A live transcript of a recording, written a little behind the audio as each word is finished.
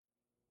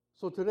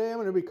So today I'm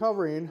going to be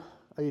covering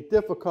a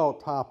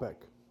difficult topic.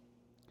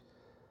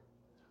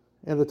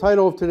 And the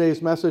title of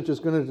today's message is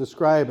going to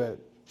describe it,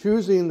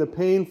 Choosing the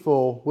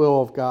Painful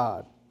Will of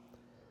God.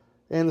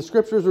 And the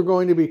scriptures we're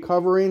going to be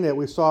covering that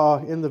we saw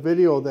in the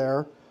video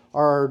there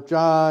are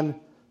John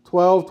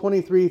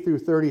 12:23 through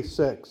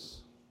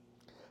 36.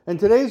 And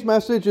today's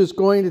message is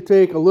going to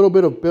take a little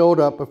bit of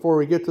build-up before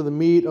we get to the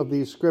meat of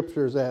these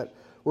scriptures that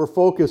we're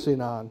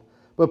focusing on.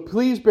 But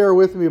please bear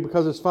with me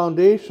because it's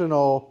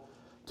foundational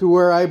to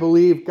where I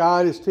believe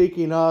God is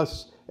taking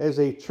us as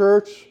a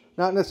church,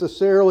 not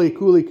necessarily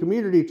Cooley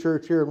Community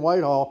Church here in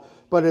Whitehall,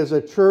 but as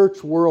a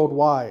church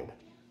worldwide.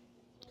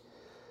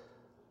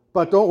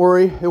 But don't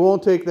worry, it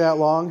won't take that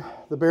long.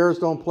 The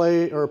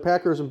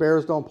Packers and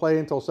Bears don't play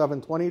until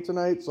 7:20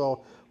 tonight,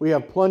 so we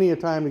have plenty of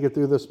time to get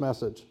through this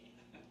message.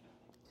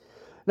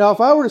 Now,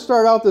 if I were to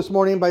start out this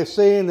morning by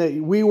saying that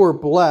we were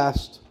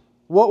blessed,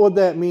 what would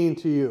that mean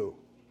to you?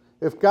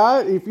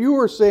 If you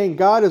were saying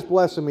God is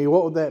blessing me,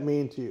 what would that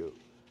mean to you?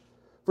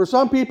 For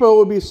some people, it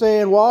would be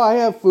saying, well, I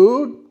have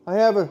food, I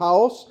have a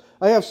house,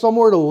 I have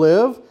somewhere to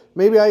live.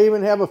 Maybe I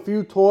even have a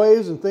few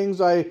toys and things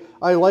I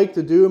like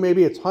to do.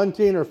 Maybe it's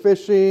hunting or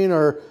fishing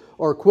or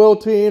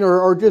quilting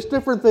or just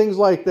different things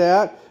like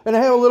that. And I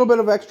have a little bit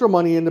of extra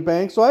money in the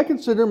bank, so I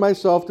consider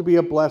myself to be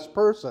a blessed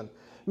person.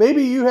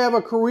 Maybe you have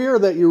a career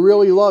that you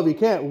really love. You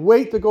can't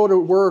wait to go to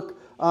work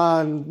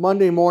on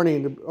Monday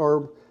morning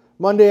or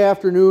Monday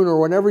afternoon or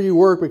whenever you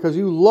work because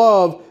you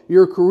love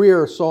your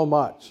career so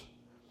much.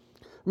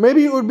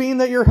 Maybe it would mean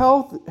that you're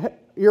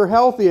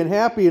healthy and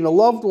happy and the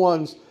loved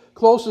ones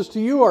closest to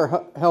you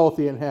are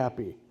healthy and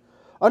happy.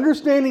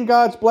 Understanding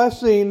God's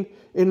blessing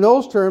in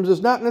those terms is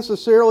not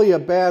necessarily a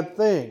bad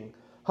thing.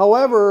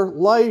 However,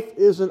 life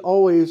isn't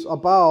always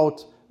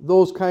about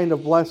those kind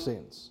of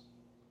blessings.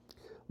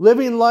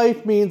 Living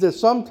life means that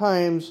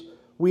sometimes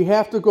we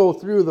have to go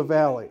through the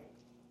valley.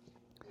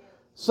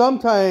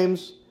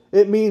 Sometimes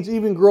it means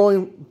even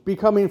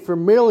becoming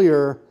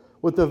familiar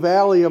with the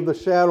valley of the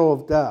shadow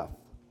of death.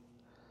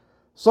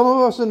 Some of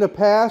us in the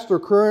past or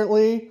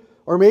currently,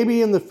 or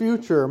maybe in the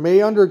future,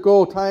 may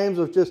undergo times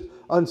of just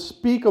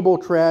unspeakable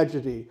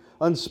tragedy,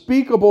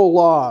 unspeakable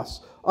loss,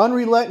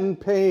 unrelenting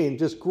pain,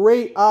 just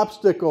great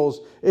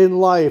obstacles in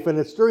life. And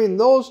it's during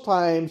those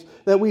times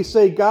that we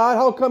say, God,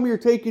 how come you're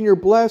taking your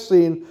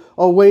blessing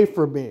away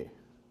from me?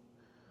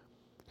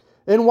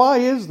 And why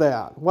is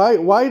that?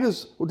 Why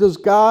does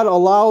God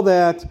allow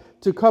that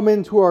to come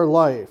into our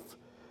life?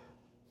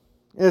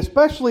 And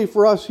especially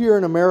for us here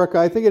in America,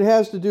 I think it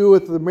has to do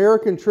with the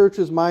American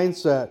church's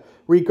mindset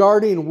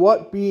regarding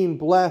what being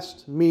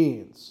blessed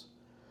means.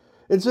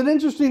 It's an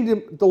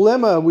interesting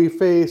dilemma we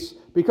face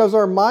because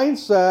our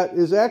mindset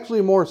is actually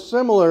more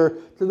similar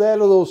to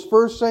that of those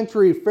first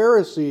century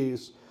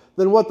Pharisees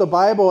than what the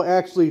Bible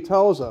actually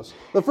tells us.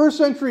 The first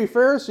century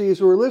Pharisees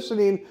who were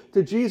listening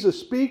to Jesus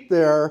speak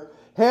there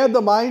had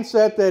the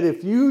mindset that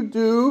if you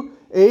do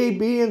A,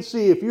 B, and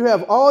C, if you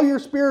have all your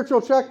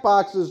spiritual check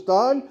boxes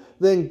done,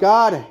 then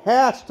God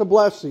has to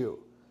bless you.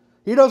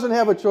 He doesn't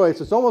have a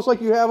choice. It's almost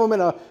like you have him in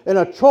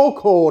a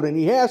chokehold and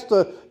he has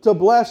to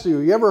bless you.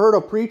 You ever heard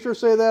a preacher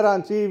say that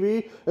on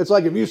TV? It's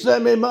like, if you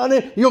send me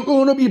money, you're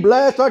going to be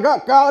blessed. I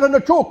got God in a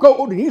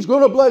chokehold and he's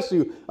going to bless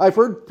you. I've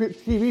heard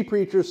TV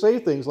preachers say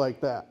things like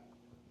that.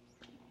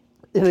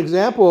 An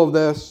example of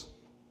this,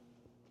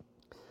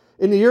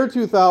 in the year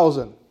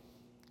 2000,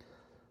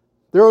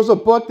 there was a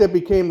book that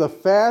became the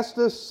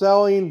fastest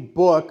selling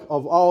book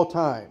of all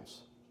times.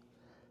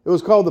 It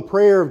was called The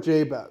Prayer of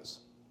Jabez.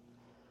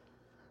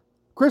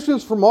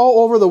 Christians from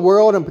all over the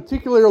world, and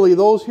particularly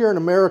those here in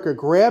America,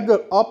 grabbed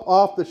it up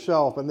off the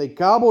shelf and they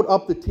gobbled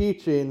up the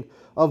teaching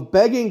of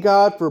begging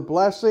God for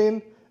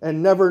blessing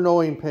and never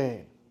knowing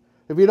pain.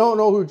 If you don't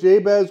know who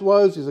Jabez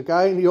was, he's a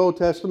guy in the Old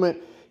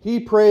Testament. He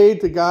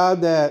prayed to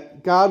God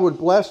that God would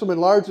bless him,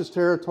 enlarge his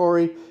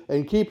territory,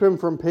 and keep him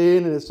from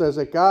pain. And it says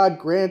that God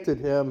granted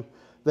him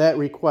that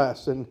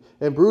request. And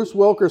Bruce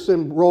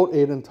Wilkerson wrote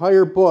an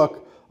entire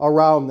book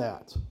around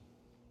that.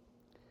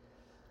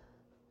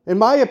 In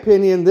my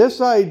opinion, this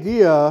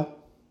idea,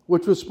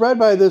 which was spread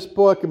by this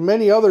book and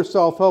many other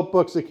self-help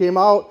books that came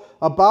out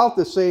about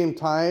the same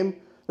time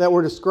that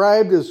were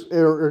disguised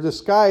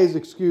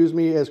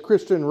as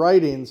Christian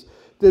writings,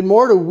 did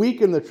more to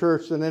weaken the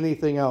church than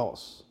anything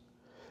else.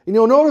 And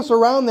you'll notice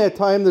around that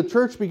time, the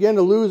church began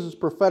to lose its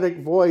prophetic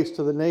voice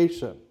to the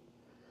nation.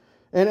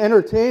 And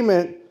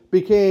entertainment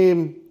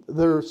became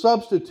their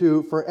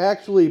substitute for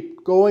actually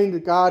going to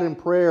God in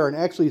prayer and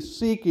actually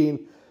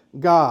seeking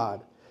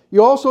God.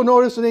 You also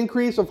notice an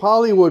increase of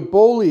Hollywood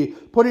boldly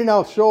putting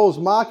out shows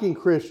mocking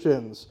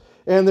Christians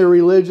and their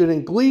religion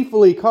and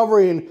gleefully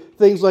covering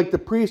things like the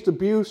priest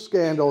abuse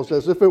scandals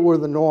as if it were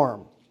the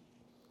norm.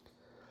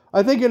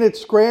 I think in its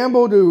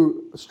scramble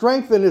to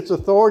strengthen its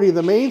authority,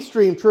 the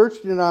mainstream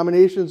church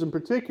denominations in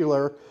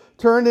particular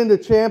turned into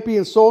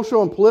champion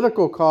social and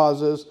political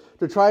causes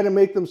to try to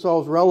make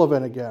themselves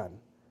relevant again.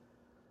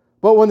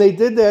 But when they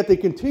did that, they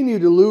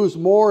continued to lose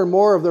more and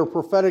more of their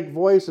prophetic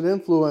voice and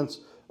influence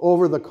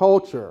over the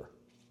culture.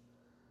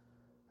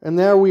 And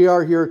there we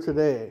are here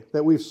today,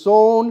 that we've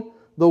sown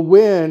the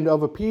wind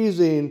of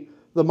appeasing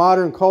the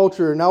modern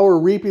culture, and now we're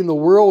reaping the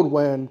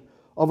whirlwind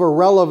of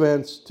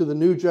irrelevance to the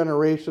new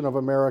generation of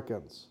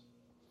Americans.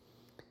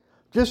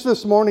 Just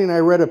this morning I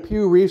read a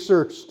Pew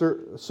Research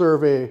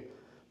survey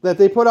that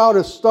they put out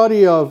a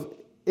study of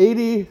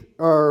 80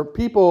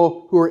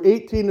 people who are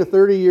 18 to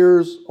 30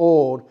 years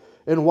old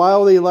and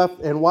why they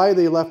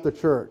left the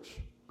church.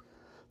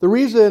 The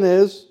reason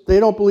is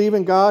they don't believe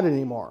in God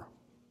anymore.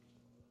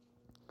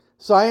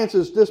 Science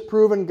has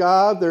disproven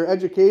God, their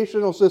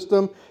educational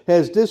system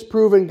has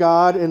disproven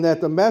God, and that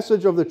the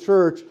message of the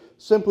church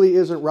simply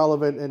isn't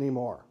relevant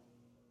anymore.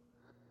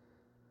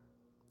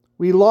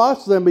 We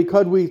lost them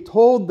because we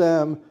told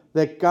them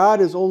that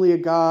God is only a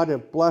God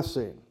of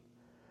blessing.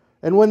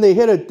 And when they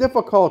hit a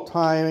difficult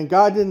time and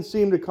God didn't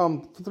seem to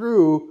come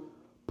through,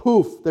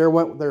 poof, there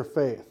went their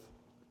faith.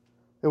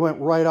 It went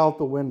right out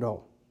the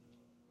window.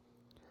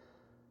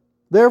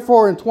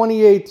 Therefore, in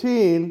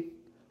 2018,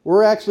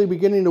 we're actually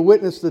beginning to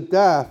witness the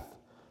death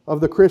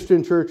of the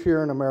Christian church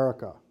here in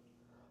America.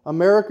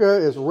 America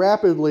is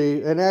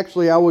rapidly, and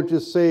actually I would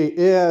just say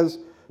has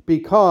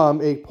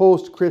become a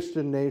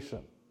post-Christian nation.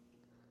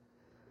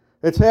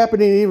 It's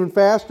happening even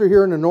faster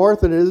here in the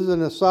north than it is in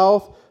the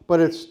south, but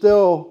it's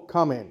still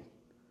coming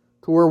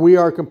to where we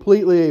are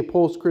completely a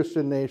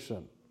post-Christian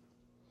nation.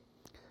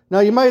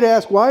 Now you might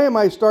ask, why am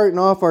I starting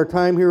off our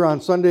time here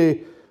on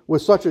Sunday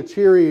with such a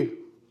cheery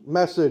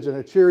message and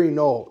a cheery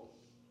note?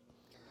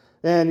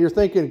 And you're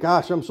thinking,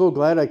 gosh, I'm so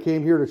glad I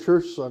came here to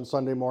church on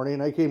Sunday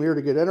morning. I came here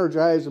to get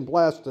energized and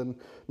blessed, and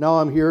now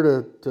I'm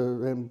here to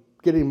and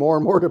getting more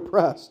and more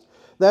depressed.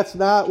 That's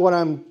not what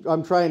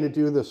I'm trying to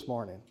do this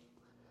morning.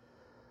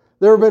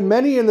 There have been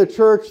many in the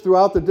church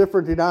throughout the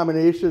different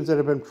denominations that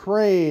have been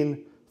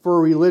praying for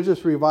a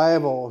religious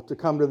revival to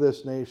come to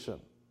this nation.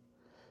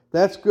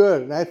 That's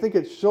good, and I think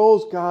it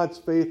shows God's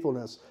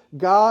faithfulness.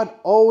 God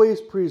always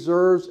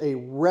preserves a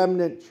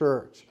remnant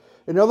church.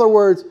 In other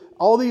words,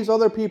 all these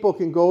other people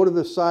can go to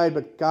the side,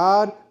 but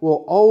God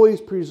will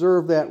always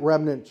preserve that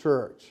remnant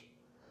church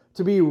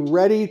to be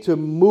ready to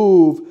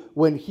move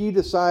when He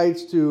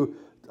decides to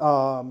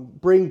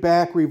bring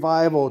back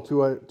revival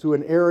to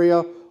an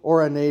area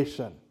or a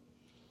nation.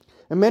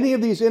 And many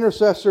of these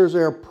intercessors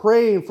are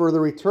praying for the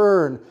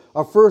return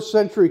of first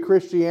century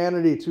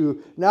Christianity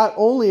to not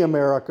only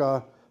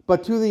America,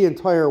 but to the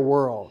entire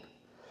world.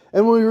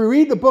 And when we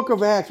read the book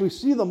of Acts, we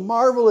see the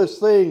marvelous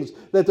things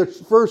that the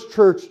first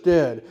church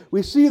did.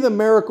 We see the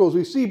miracles.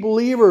 We see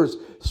believers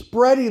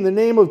spreading the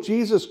name of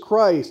Jesus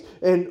Christ.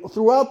 And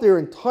throughout their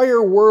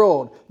entire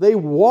world, they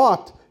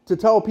walked to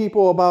tell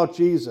people about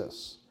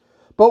Jesus.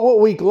 But what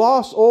we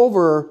gloss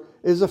over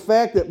is the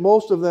fact that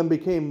most of them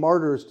became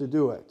martyrs to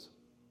do it.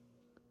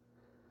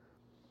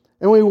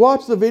 And when we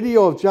watch the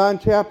video of John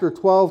chapter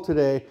 12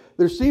 today,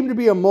 there seemed to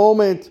be a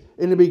moment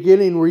in the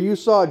beginning where you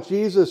saw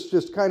Jesus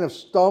just kind of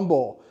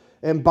stumble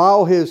and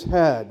bow his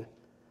head,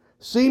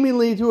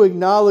 seemingly to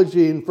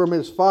acknowledging from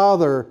his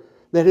Father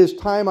that his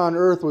time on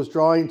earth was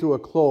drawing to a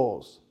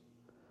close.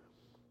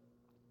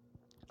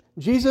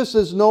 Jesus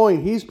is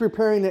knowing he's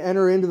preparing to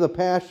enter into the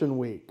Passion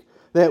Week,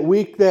 that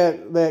week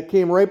that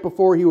came right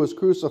before he was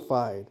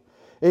crucified.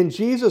 And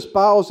Jesus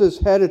bows his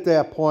head at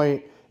that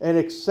point and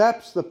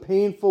accepts the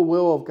painful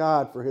will of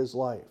God for his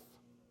life.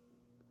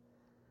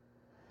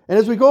 And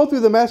as we go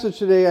through the message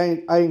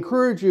today, I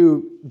encourage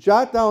you,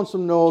 jot down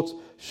some notes,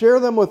 share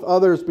them with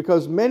others,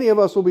 because many of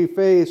us will be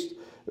faced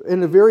in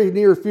the very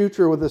near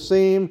future with the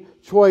same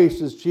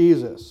choice as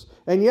Jesus.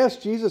 And yes,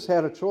 Jesus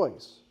had a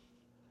choice.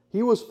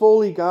 He was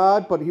fully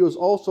God, but he was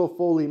also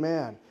fully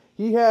man.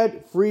 He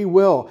had free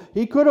will.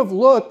 He could have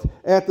looked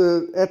at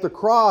the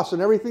cross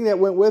and everything that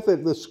went with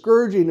it, the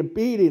scourging, the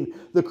beating,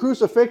 the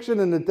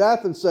crucifixion, and the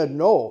death, and said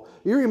no.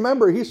 You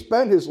remember, he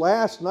spent his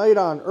last night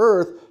on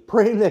earth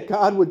praying that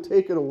God would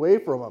take it away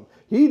from him.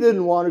 He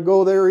didn't want to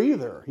go there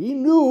either. He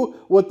knew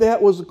what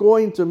that was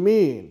going to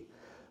mean.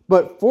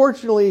 But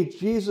fortunately,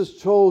 Jesus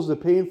chose the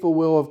painful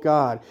will of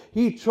God.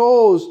 He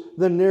chose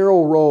the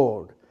narrow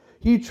road.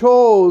 He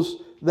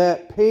chose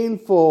that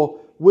painful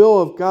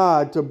will of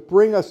God to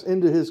bring us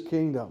into his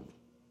kingdom.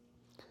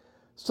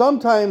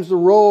 Sometimes the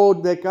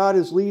road that God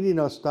is leading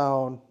us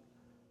down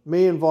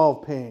may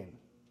involve pain.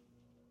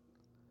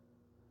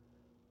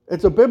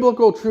 It's a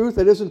biblical truth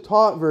that isn't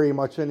taught very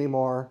much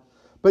anymore,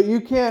 but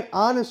you can't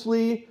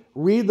honestly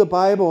read the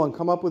Bible and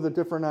come up with a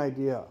different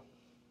idea.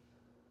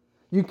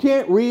 You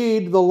can't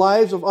read the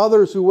lives of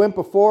others who went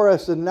before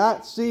us and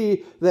not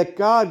see that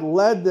God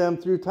led them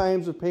through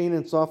times of pain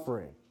and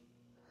suffering.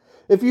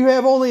 If you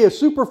have only a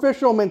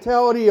superficial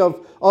mentality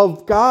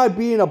of God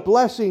being a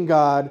blessing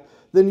God,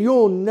 then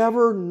you'll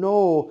never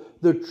know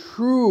the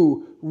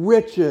true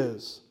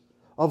riches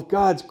of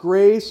God's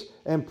grace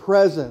and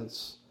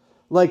presence,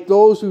 like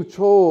those who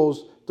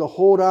chose to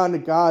hold on to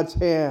God's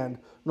hand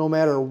no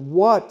matter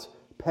what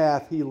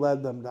path he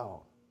led them down.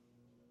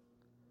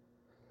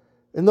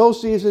 In those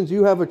seasons,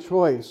 you have a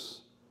choice: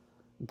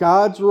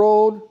 God's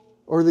road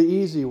or the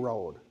easy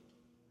road.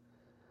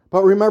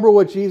 But remember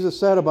what Jesus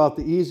said about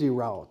the easy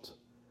route.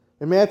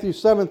 In Matthew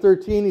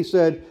 7:13, he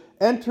said,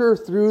 "Enter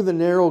through the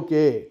narrow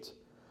gate.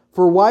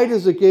 For wide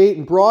is the gate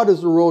and broad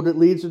is the road that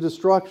leads to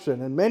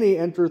destruction, and many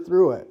enter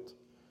through it.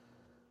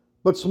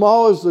 But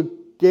small is the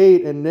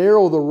gate and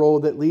narrow the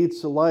road that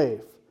leads to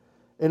life,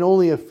 and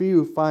only a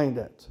few find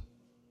it."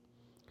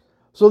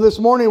 So this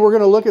morning we're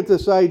going to look at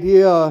this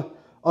idea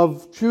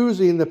of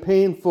choosing the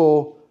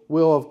painful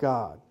will of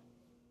God.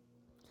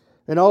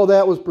 And all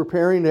that was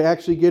preparing to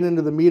actually get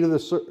into the meat of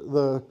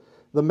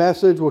the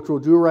message, which we'll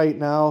do right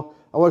now.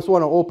 I just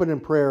want to open in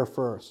prayer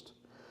first.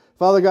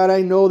 Father God,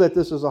 I know that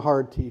this is a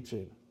hard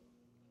teaching.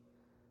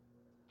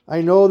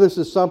 I know this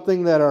is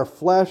something that our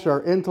flesh,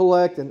 our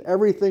intellect, and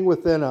everything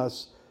within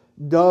us,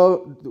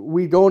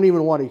 we don't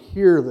even want to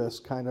hear this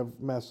kind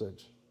of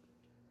message.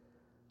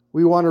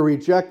 We want to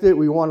reject it.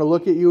 We want to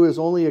look at you as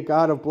only a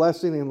God of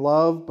blessing and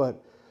love,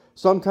 but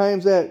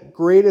sometimes that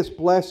greatest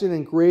blessing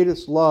and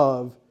greatest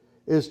love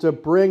is to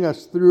bring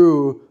us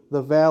through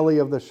the valley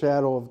of the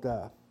shadow of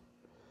death.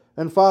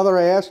 And Father,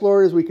 I ask,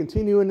 Lord, as we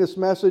continue in this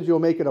message, you'll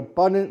make it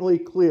abundantly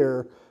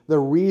clear the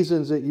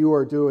reasons that you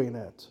are doing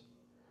it.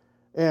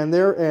 And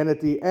at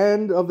the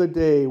end of the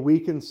day, we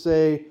can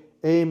say,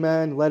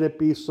 amen, let it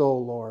be so,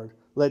 Lord.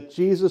 Let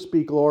Jesus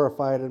be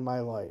glorified in my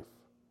life.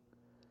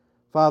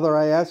 Father,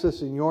 I ask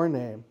this in your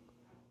name.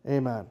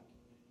 Amen.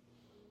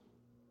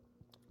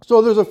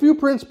 So there's a few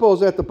principles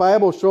that the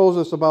Bible shows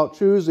us about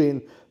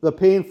choosing the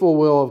painful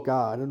will of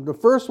God. And the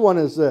first one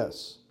is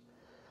this.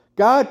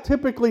 God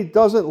typically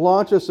doesn't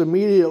launch us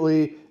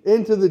immediately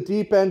into the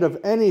deep end of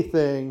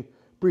anything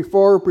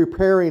before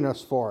preparing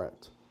us for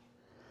it.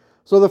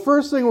 So the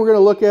first thing we're going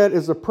to look at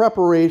is the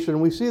preparation.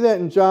 We see that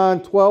in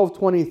John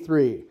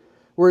 12:23,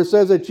 where it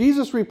says that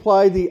Jesus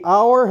replied, "The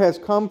hour has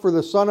come for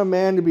the Son of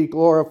Man to be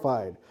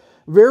glorified.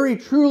 Very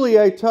truly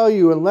I tell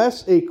you,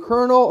 unless a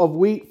kernel of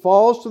wheat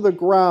falls to the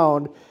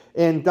ground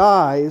and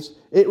dies,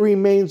 it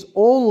remains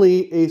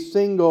only a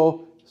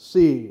single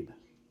seed."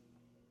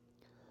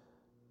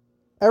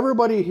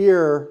 Everybody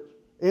here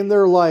in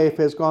their life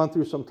has gone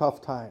through some tough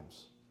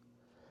times.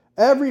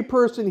 Every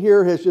person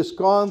here has just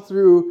gone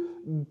through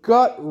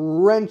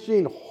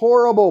gut-wrenching,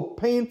 horrible,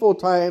 painful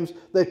times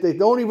that they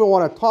don't even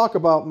want to talk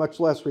about, much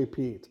less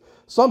repeat.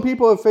 Some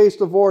people have faced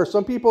divorce.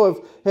 Some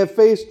people have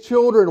faced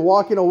children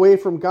walking away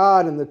from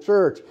God in the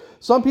church.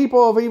 Some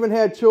people have even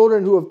had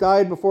children who have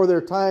died before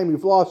their time.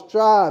 You've lost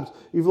jobs.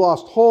 You've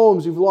lost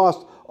homes. You've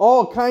lost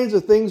all kinds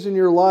of things in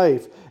your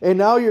life. And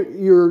now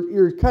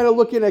you're kind of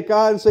looking at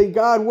God and saying,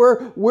 God,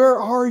 where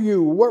are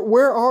you?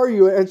 Where are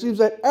you? And it seems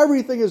that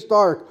everything is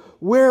dark.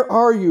 Where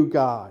are you,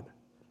 God?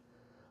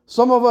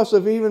 Some of us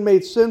have even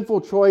made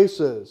sinful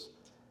choices,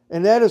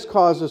 and that has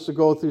caused us to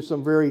go through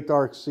some very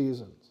dark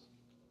seasons.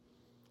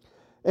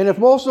 And if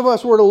most of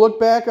us were to look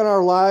back on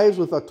our lives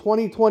with a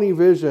 20/20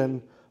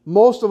 vision,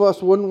 most of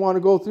us wouldn't want to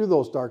go through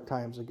those dark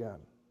times again.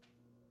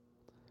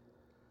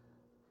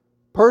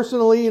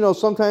 Personally,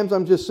 sometimes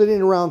I'm just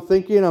sitting around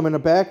thinking, I'm in the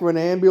back of an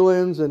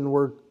ambulance and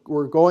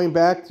we're going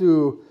back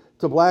to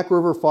Black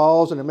River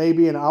Falls, and it may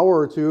be an hour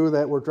or two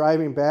that we're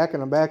driving back,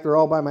 and I'm back there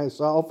all by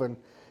myself, and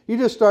you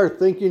just start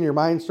thinking, your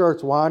mind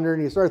starts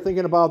wandering, you start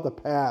thinking about the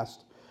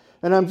past.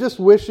 And I'm just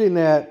wishing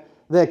that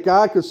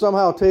God could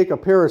somehow take a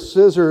pair of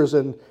scissors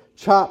and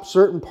chop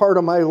certain part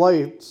of my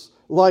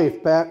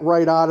life back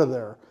right out of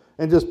there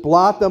and just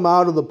blot them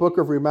out of the book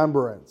of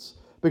remembrance,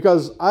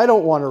 because I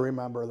don't want to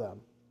remember them.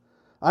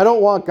 I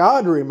don't want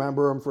God to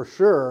remember them for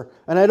sure,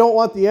 and I don't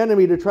want the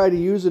enemy to try to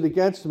use it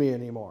against me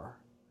anymore.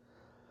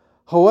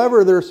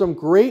 However, there's some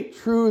great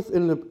truths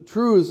in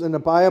the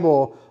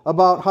Bible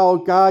about how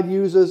God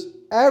uses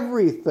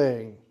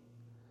everything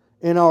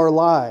in our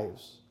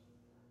lives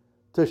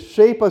to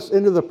shape us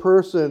into the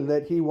person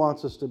that He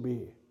wants us to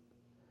be.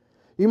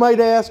 You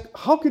might ask,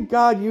 how could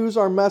God use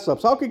our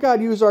mess-ups? How could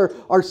God use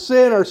our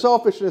sin, our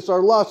selfishness,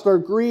 our lust, our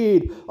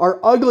greed, our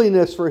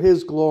ugliness for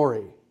His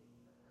glory?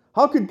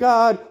 How could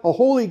God, a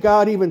holy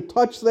God, even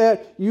touch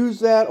that,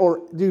 use that,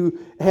 or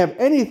have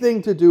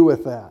anything to do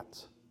with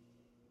that?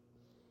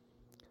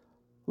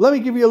 Let me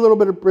give you a little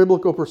bit of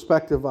biblical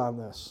perspective on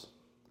this.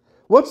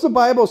 What's the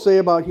Bible say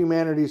about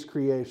humanity's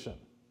creation?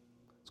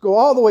 Let's go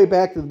all the way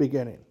back to the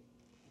beginning.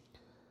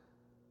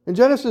 In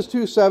Genesis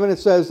 2:7 it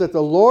says that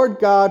the Lord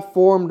God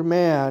formed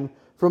man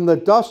from the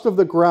dust of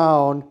the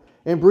ground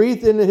and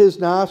breathed into his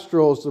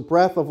nostrils the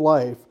breath of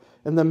life,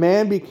 and the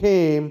man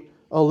became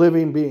a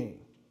living being.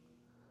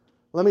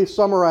 Let me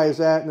summarize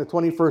that in the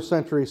 21st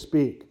century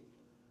speak.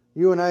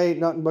 You and I ain't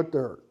nothing but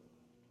dirt.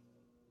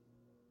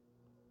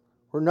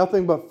 We're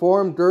nothing but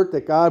formed dirt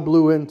that God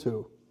blew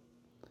into.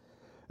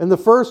 In the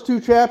first 2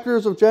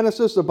 chapters of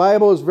Genesis, the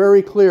Bible is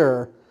very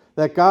clear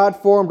that God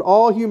formed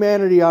all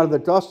humanity out of the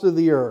dust of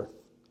the earth.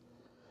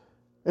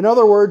 In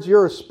other words,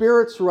 you're a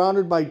spirit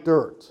surrounded by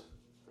dirt.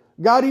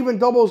 God even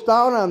doubles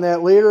down on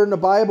that later in the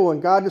Bible,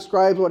 and God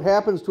describes what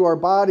happens to our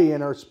body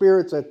and our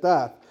spirits at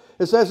death.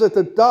 It says that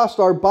the dust,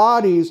 our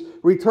bodies,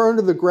 return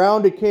to the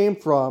ground it came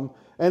from,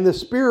 and the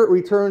spirit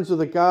returns to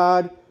the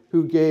God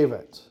who gave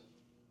it.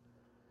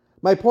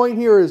 My point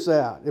here is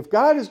that if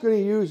God is going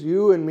to use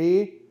you and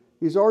me,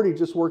 He's already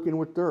just working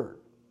with dirt.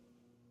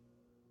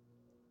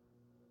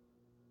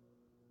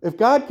 If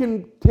God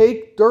can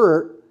take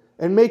dirt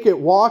and make it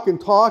walk and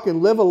talk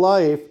and live a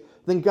life,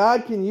 then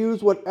God can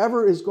use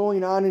whatever is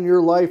going on in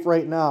your life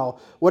right now,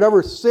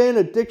 whatever sin,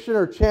 addiction,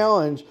 or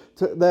challenge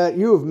that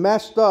you have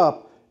messed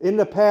up in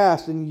the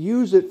past, and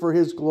use it for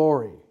His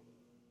glory.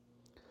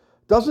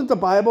 Doesn't the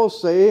Bible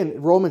say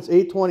in Romans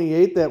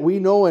 8:28 that we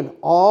know in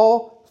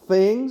all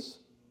things?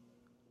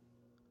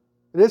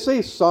 Did it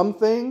say some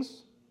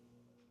things?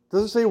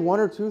 Does it say one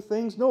or two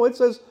things? No, it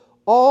says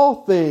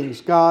all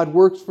things God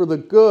works for the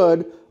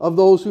good of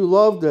those who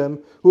loved Him,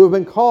 who have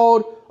been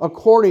called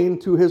according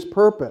to His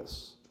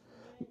purpose.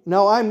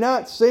 Now, I'm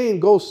not saying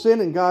go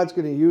sin and God's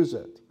going to use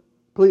it.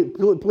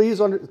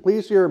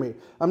 Please hear me.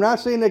 I'm not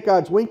saying that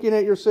God's winking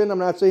at your sin. I'm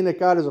not saying that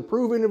God is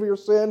approving of your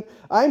sin.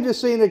 I'm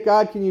just saying that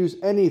God can use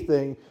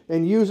anything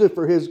and use it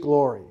for His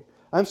glory.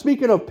 I'm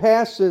speaking of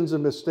past sins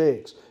and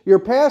mistakes. Your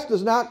past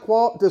does not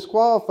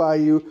disqualify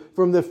you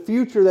from the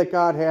future that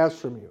God has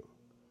from you.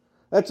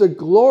 That's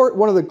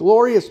one of the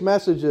glorious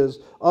messages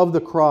of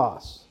the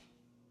cross.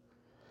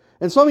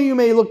 And some of you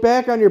may look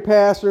back on your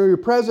past or your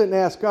present and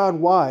ask God,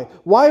 why?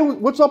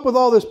 What's up with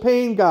all this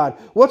pain, God?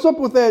 What's up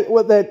with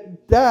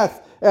that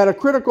death at a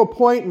critical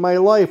point in my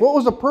life? What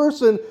was the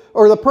person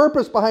or the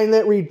purpose behind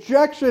that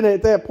rejection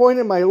at that point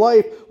in my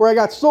life where I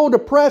got so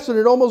depressed and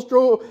it almost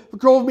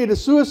drove me to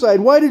suicide?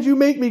 Why did you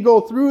make me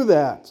go through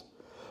that?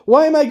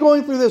 Why am I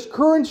going through this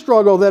current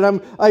struggle that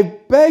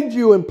I've begged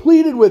you and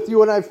pleaded with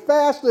you and I've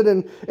fasted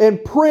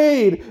and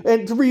prayed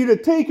and for you to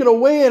take it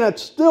away and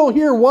it's still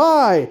here?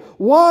 Why?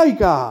 Why,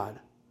 God?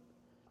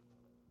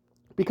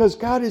 Because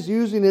God is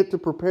using it to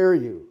prepare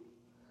you.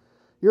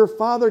 Your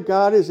Father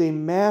God is a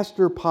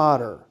master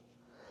potter,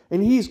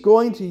 and He's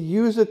going to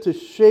use it to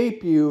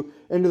shape you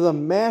into the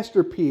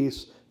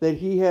masterpiece that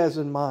He has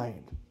in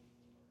mind.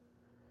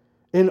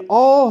 In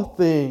all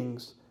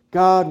things,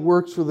 God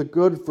works for the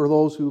good for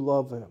those who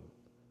love Him.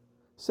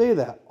 Say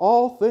that.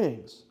 All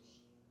things.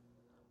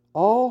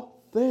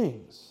 All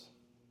things.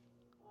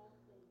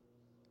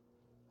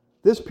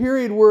 This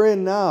period we're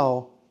in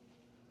now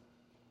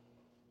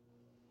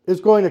is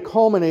going to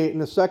culminate in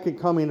the second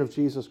coming of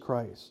Jesus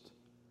Christ.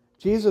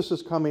 Jesus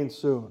is coming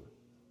soon.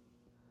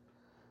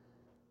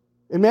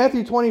 In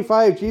Matthew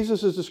 25,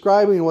 Jesus is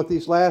describing what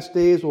these last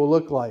days will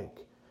look like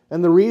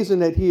and the reason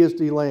that He is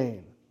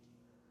delaying.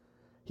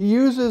 He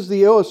uses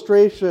the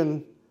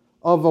illustration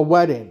of a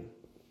wedding.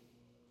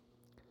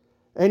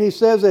 And He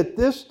says that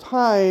this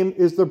time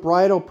is the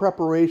bridal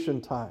preparation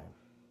time.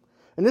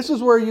 And this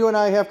is where you and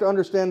I have to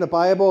understand the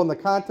Bible and the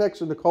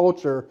context and the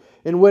culture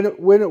in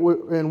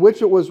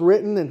which it was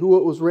written and who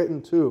it was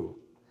written to.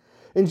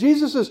 In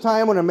Jesus'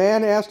 time, when a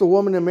man asked a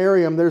woman to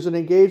marry him, there's an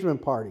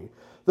engagement party.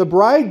 The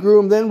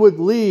bridegroom then would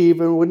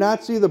leave and would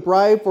not see the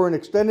bride for an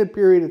extended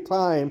period of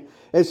time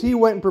as he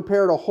went and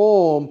prepared a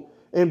home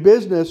and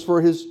business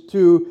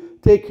to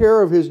take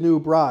care of his new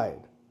bride.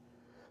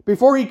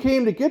 Before he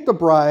came to get the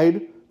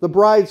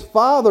bride's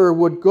father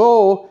would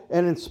go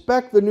and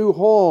inspect the new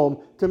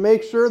home to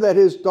make sure that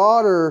his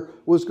daughter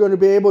was going to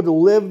be able to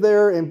live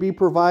there and be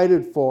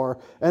provided for,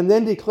 and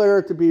then declare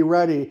it to be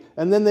ready.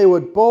 And then they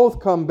would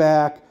both come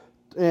back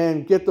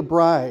and get the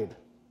bride.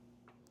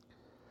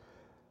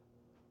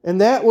 And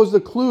that was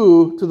the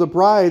clue to the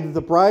bride that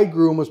the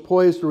bridegroom was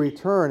poised to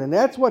return. And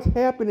that's what's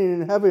happening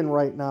in heaven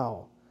right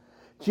now.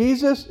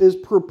 Jesus is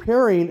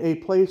preparing a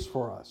place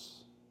for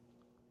us.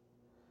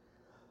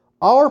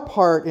 Our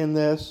part in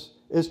this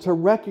is to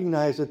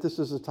recognize that this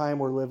is the time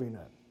we're living in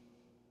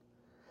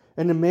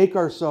and to make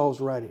ourselves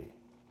ready.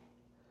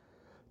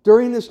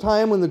 During this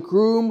time when the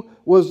groom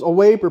was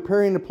away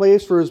preparing a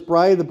place for his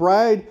bride, the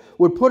bride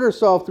would put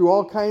herself through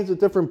all kinds of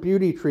different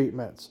beauty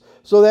treatments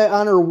so that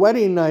on her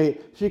wedding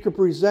night she could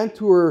present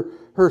to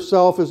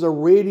herself as a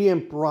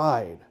radiant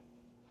bride.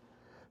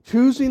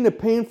 Choosing the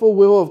painful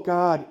will of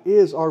God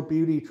is our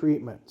beauty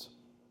treatment.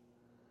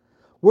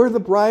 We're the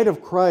bride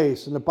of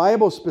Christ, and the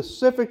Bible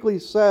specifically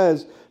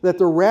says that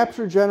the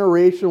rapture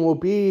generation will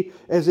be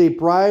as a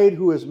bride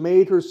who has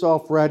made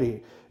herself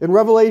ready. In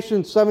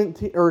Revelation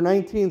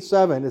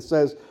 19:7, it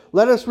says,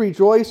 "Let us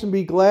rejoice and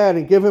be glad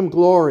and give Him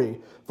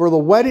glory, for the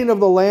wedding of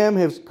the Lamb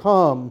has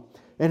come,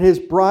 and His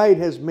bride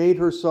has made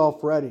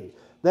herself ready."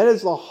 That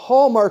is the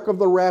hallmark of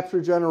the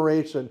rapture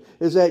generation,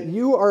 is that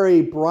you are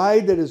a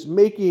bride that is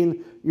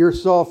making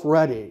yourself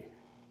ready.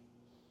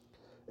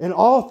 In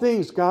all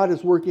things, God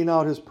is working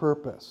out His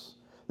purpose.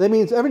 That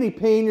means any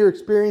pain you're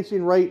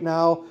experiencing right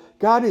now,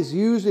 God is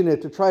using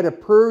it to try to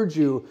purge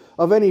you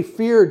of any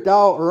fear,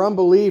 doubt, or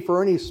unbelief,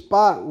 or any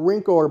spot,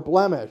 wrinkle, or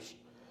blemish.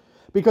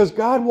 Because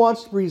God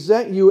wants to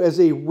present you as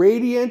a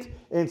radiant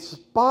and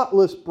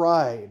spotless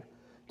bride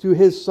to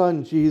His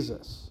Son,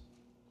 Jesus.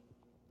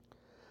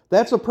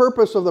 That's the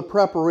purpose of the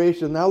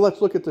preparation. Now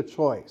let's look at the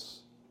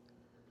choice.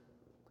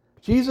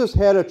 Jesus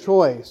had a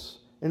choice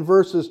in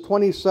verses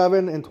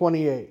 27 and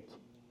 28.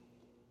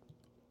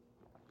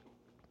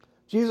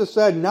 Jesus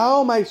said,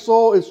 "Now my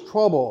soul is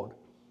troubled,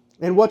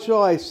 and what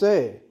shall I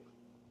say?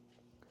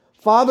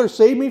 Father,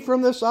 save me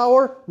from this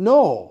hour?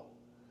 No.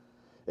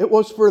 It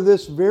was for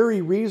this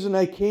very reason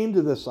I came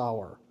to this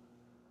hour.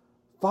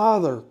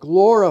 Father,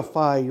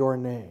 glorify your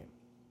name.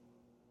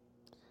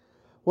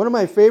 One of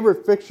my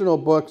favorite fictional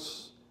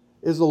books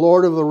is the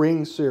Lord of the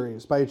Rings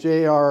series by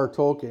J.R.R.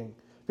 Tolkien.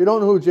 If you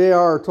don't know who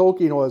J.R.R.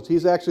 Tolkien was,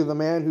 he's actually the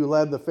man who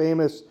led the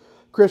famous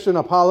Christian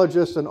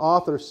apologist and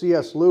author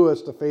C.S.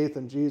 Lewis to faith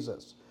in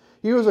Jesus.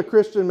 He was a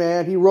Christian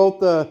man. He wrote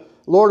the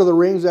Lord of the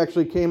Rings,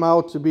 actually came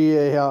out to be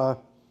a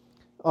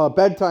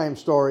bedtime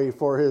story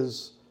for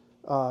his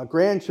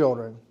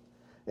grandchildren.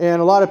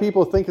 And a lot of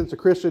people think it's a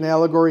Christian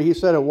allegory. He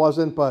said it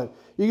wasn't, but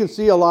you can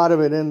see a lot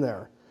of it in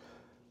there.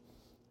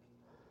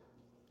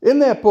 In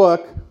that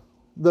book,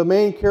 the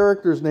main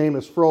character's name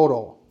is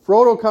Frodo.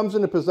 Frodo comes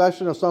into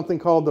possession of something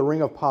called the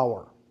Ring of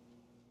Power.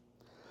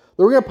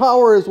 The Ring of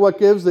Power is what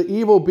gives the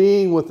evil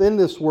being within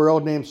this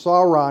world named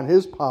Sauron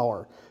his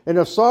power. And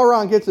if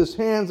Sauron gets his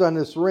hands on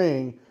this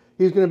ring,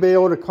 he's going to be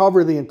able to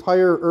cover the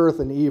entire earth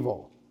in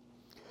evil.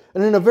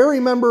 And in a very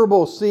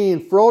memorable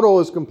scene,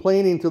 Frodo is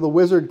complaining to the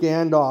wizard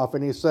Gandalf,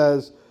 and he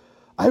says,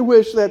 I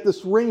wish that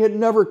this ring had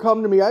never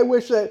come to me. I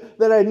wish that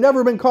I'd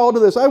never been called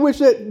to this. I wish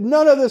that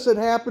none of this had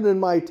happened in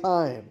my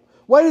time.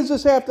 Why does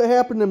this have to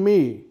happen to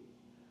me?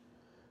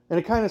 And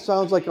it kind of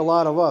sounds like a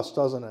lot of us,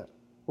 doesn't it?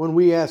 When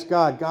we ask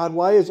God, God,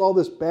 why is all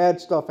this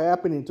bad stuff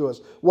happening to us?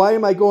 Why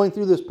am I going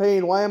through this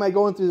pain? Why am I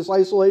going through this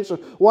isolation?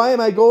 Why am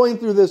I going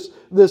through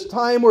this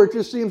time where it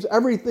just seems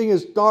everything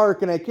is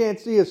dark and I can't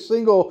see a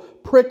single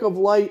prick of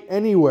light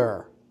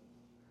anywhere?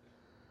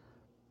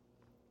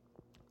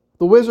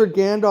 The wizard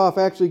Gandalf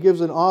actually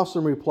gives an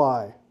awesome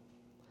reply.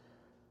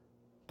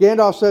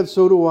 Gandalf said,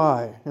 so do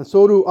I, and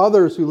so do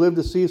others who live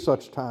to see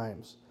such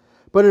times.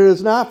 But it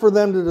is not for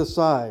them to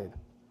decide.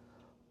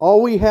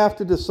 All we have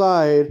to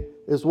decide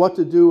is what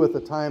to do with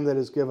the time that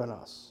is given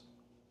us.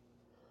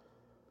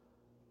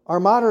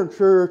 Our modern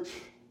church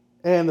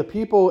and the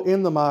people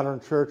in the modern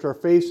church are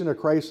facing a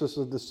crisis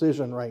of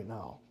decision right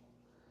now.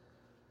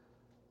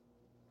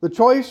 The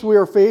choice we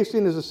are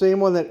facing is the same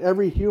one that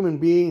every human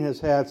being has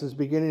had since the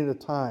beginning of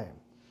time.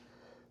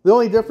 The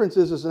only difference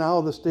is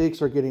now the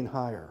stakes are getting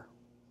higher.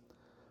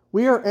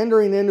 We are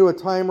entering into a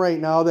time right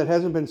now that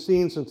hasn't been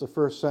seen since the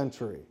first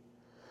century.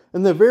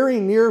 In the very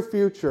near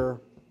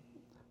future,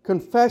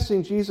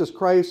 confessing Jesus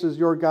Christ as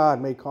your God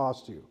may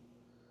cost you.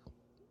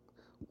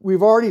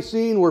 We've already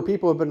seen where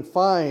people have been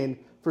fined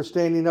for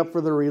standing up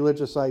for their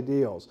religious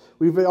ideals.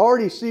 We've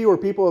already seen where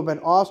people have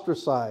been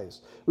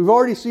ostracized. We've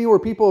already seen where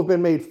people have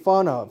been made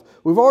fun of.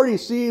 We've already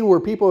seen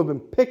where people have been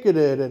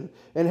picketed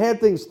and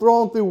had things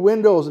thrown through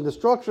windows and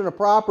destruction of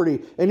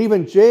property and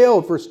even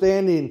jailed for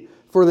standing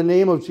for the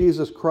name of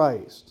Jesus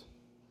Christ.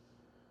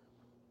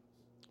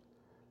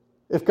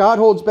 If God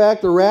holds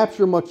back the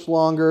rapture much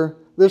longer,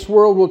 this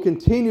world will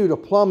continue to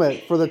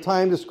plummet for the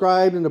time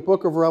described in the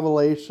book of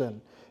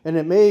Revelation, and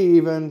it may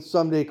even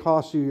someday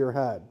cost you your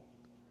head.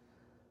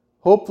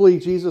 Hopefully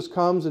Jesus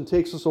comes and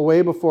takes us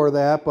away before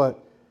that,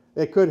 but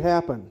it could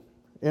happen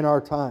in our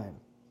time.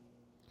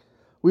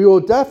 We will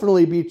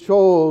definitely be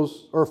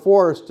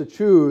forced to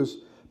choose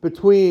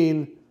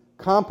between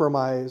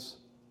compromise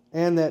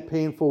and that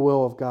painful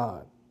will of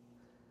God.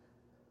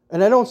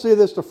 And I don't say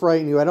this to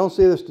frighten you. I don't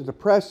say this to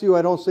depress you.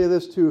 I don't say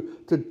this to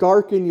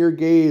darken your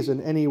gaze in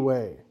any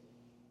way.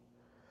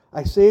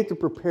 I say it to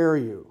prepare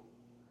you.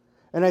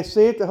 And I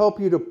say it to help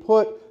you to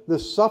put the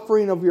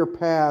suffering of your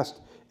past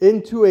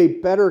into a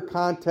better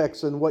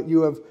context than what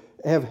you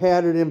have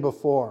had it in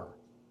before.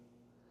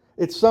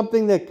 It's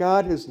something that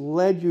God has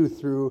led you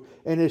through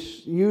and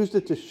has used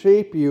it to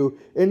shape you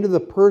into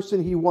the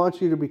person He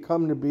wants you to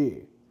become to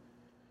be.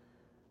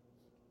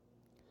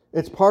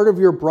 It's part of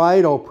your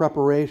bridal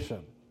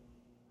preparation.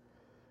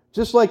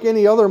 Just like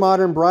any other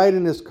modern bride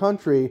in this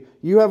country,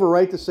 you have a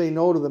right to say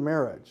no to the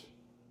marriage.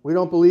 We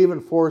don't believe in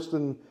forced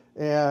and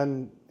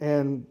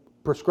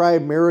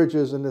prescribed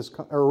marriages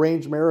or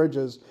arranged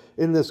marriages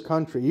in this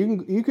country.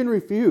 You can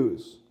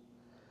refuse.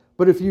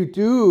 But if you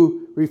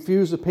do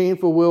refuse the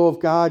painful will of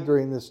God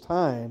during this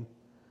time,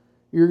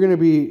 you're going to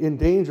be in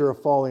danger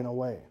of falling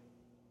away.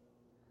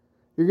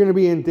 You're going to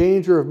be in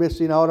danger of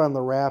missing out on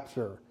the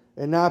rapture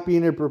and not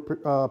being able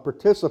to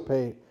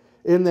participate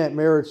in that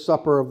marriage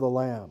supper of the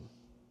Lamb.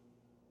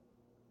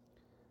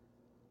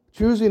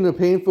 Choosing the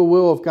painful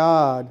will of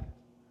God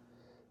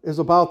is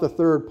about the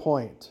third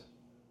point,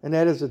 and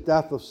that is the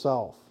death of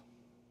self.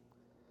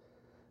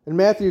 In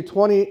Matthew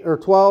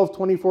 12,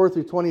 24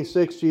 through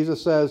 26,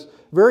 Jesus says,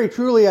 very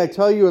truly I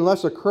tell you,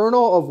 unless a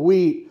kernel of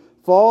wheat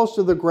falls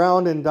to the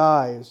ground and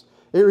dies,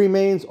 it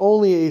remains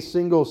only a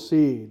single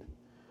seed.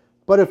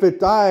 But if it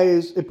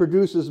dies, it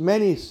produces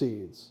many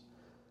seeds.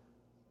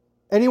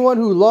 Anyone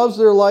who loves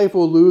their life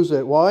will lose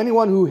it, while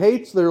anyone who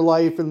hates their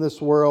life in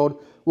this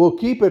world will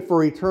keep it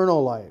for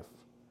eternal life.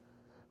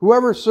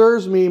 Whoever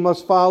serves me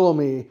must follow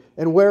me,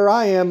 and where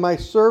I am, my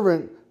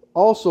servant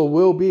also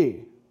will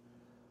be.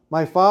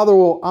 My Father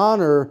will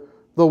honor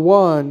the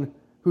one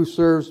who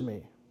serves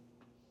me.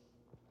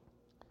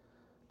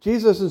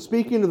 Jesus, in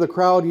speaking to the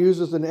crowd,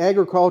 uses an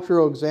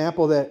agricultural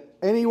example that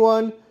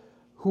anyone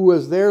who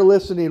was there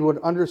listening would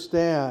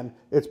understand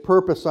its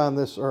purpose on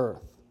this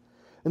earth.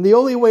 And the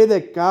only way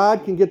that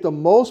God can get the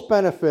most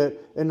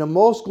benefit and the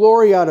most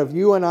glory out of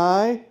you and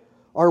I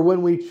are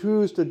when we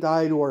choose to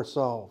die to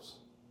ourselves.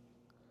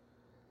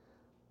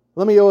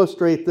 Let me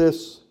illustrate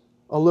this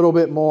a little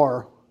bit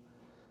more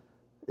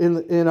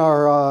in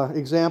our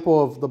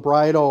example of the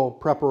bridal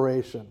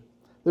preparation.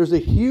 There's a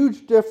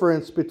huge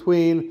difference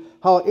between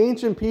how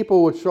ancient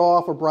people would show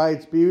off a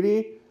bride's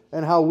beauty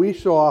and how we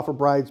show off a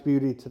bride's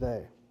beauty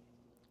today.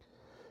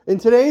 In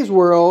today's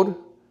world,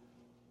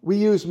 we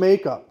use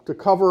makeup to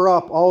cover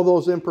up all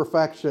those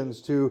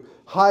imperfections, to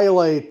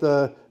highlight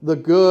the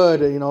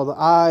good, the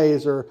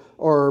eyes,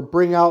 or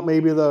bring out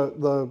maybe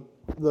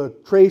the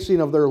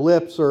tracing of their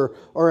lips or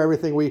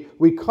everything.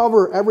 We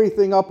cover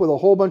everything up with a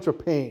whole bunch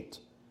of paint.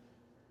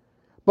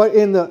 But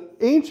in the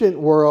ancient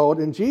world,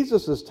 in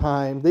Jesus'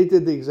 time, they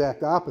did the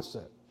exact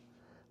opposite.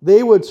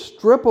 They would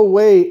strip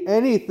away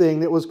anything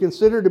that was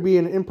considered to be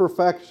an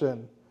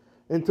imperfection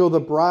until the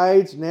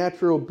bride's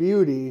natural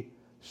beauty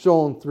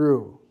shone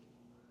through.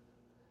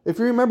 If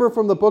you remember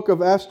from the book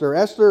of Esther,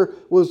 Esther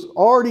was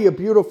already a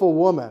beautiful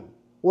woman,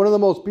 one of the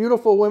most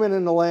beautiful women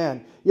in the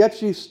land, yet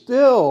she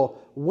still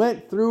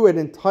went through an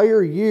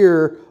entire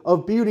year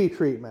of beauty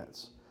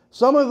treatments.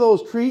 Some of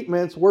those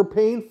treatments were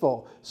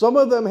painful. Some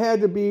of them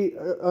had to be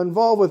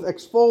involved with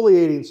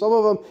exfoliating. Some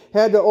of them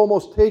had to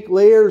almost take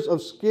layers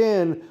of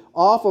skin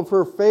off of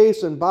her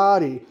face and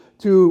body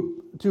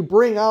to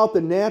bring out the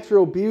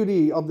natural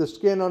beauty of the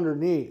skin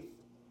underneath.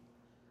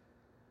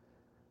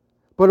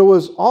 But it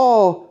was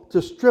all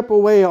to strip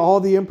away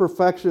all the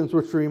imperfections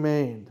which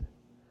remained.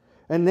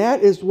 And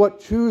that is what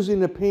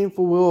choosing the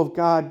painful will of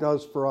God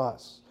does for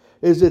us,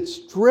 is it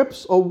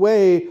strips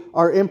away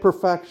our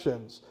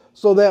imperfections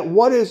so that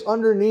what is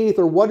underneath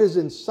or what is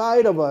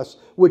inside of us,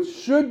 which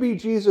should be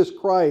Jesus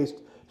Christ,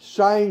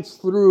 shines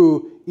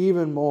through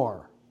even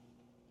more.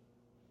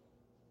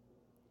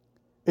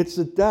 It's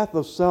the death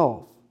of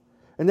self.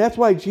 And that's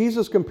why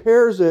Jesus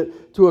compares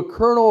it to a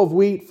kernel of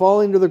wheat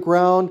falling to the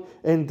ground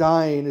and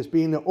dying as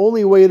being the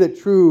only way that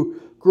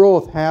true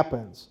growth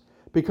happens.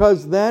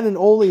 Because then and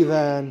only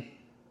then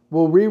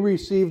will we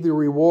receive the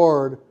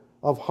reward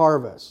of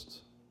harvest.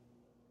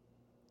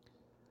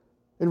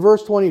 In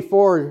verse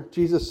 24,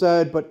 Jesus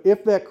said, "But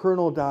if that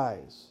kernel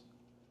dies,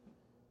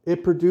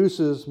 it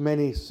produces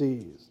many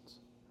seeds.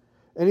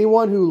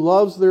 Anyone who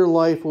loves their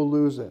life will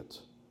lose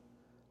it,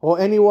 while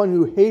anyone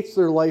who hates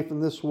their life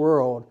in this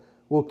world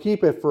will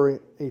keep it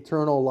for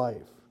eternal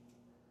life."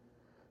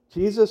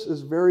 Jesus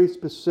is very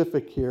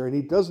specific here, and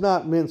he does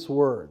not mince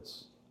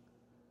words.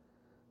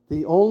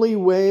 The only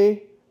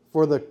way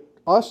for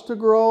us to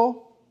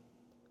grow,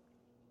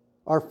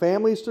 our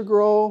families to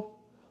grow,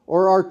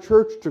 or our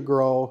church to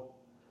grow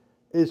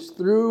is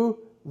through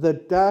the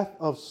death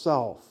of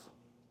self.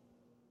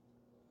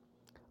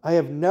 I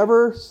have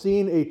never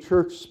seen a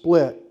church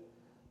split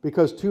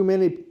because too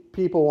many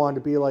people want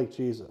to be like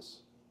Jesus.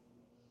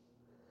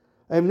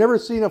 I have never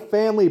seen a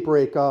family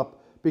break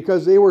up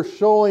because they were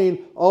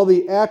showing all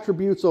the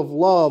attributes of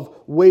love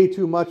way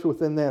too much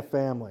within that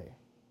family.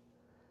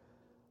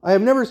 I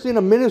have never seen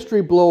a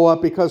ministry blow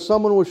up because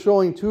someone was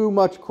showing too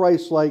much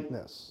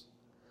Christ-likeness.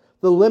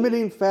 The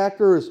limiting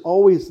factor is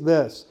always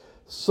this: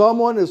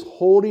 someone is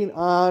holding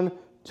on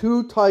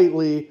too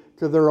tightly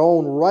to their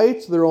own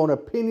rights, their own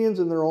opinions,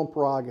 and their own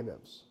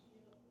prerogatives.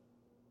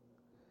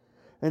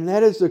 And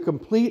that is the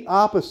complete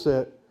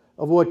opposite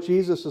of what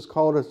Jesus has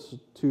called us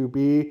to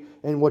be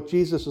and what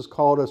Jesus has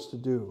called us to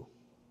do.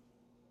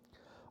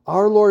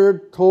 Our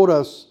Lord told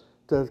us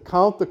to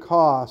count the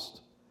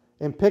cost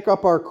and pick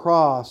up our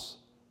cross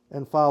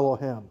and follow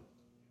him.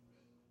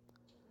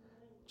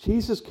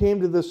 Jesus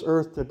came to this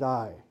earth to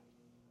die.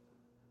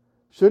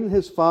 Shouldn't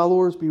his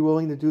followers be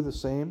willing to do the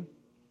same?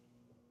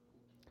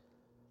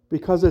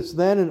 Because it's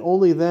then and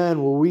only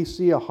then will we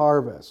see a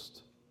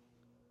harvest.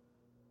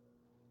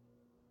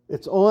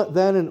 It's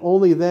then and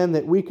only then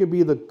that we can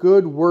be the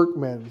good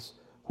workmen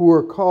who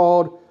are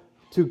called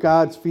to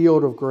God's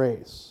field of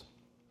grace.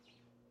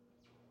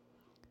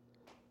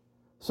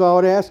 So I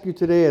would ask you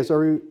today, as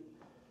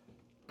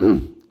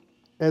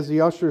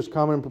the ushers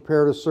come and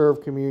prepare to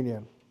serve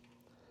communion,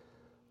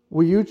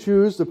 will you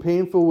choose the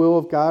painful will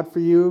of God for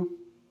you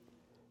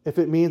if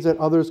it means that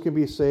others can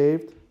be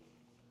saved?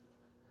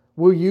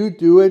 Will you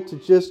do it to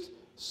just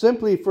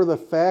simply for the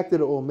fact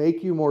that it will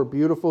make you more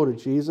beautiful to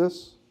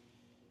Jesus?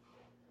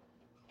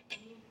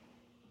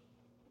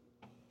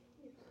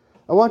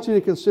 I want you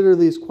to consider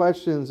these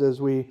questions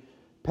as we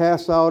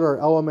pass out our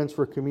elements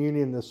for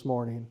communion this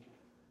morning.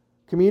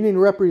 Communion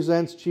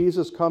represents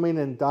Jesus coming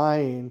and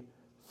dying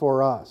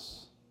for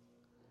us.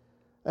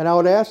 And I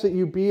would ask that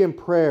you be in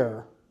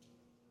prayer.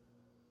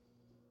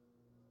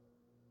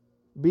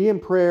 Be in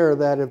prayer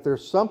that if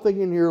there's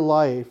something in your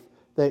life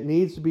that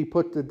needs to be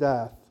put to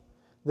death,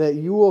 that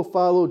you will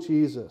follow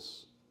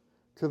Jesus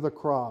to the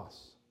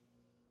cross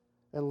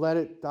and let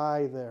it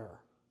die there.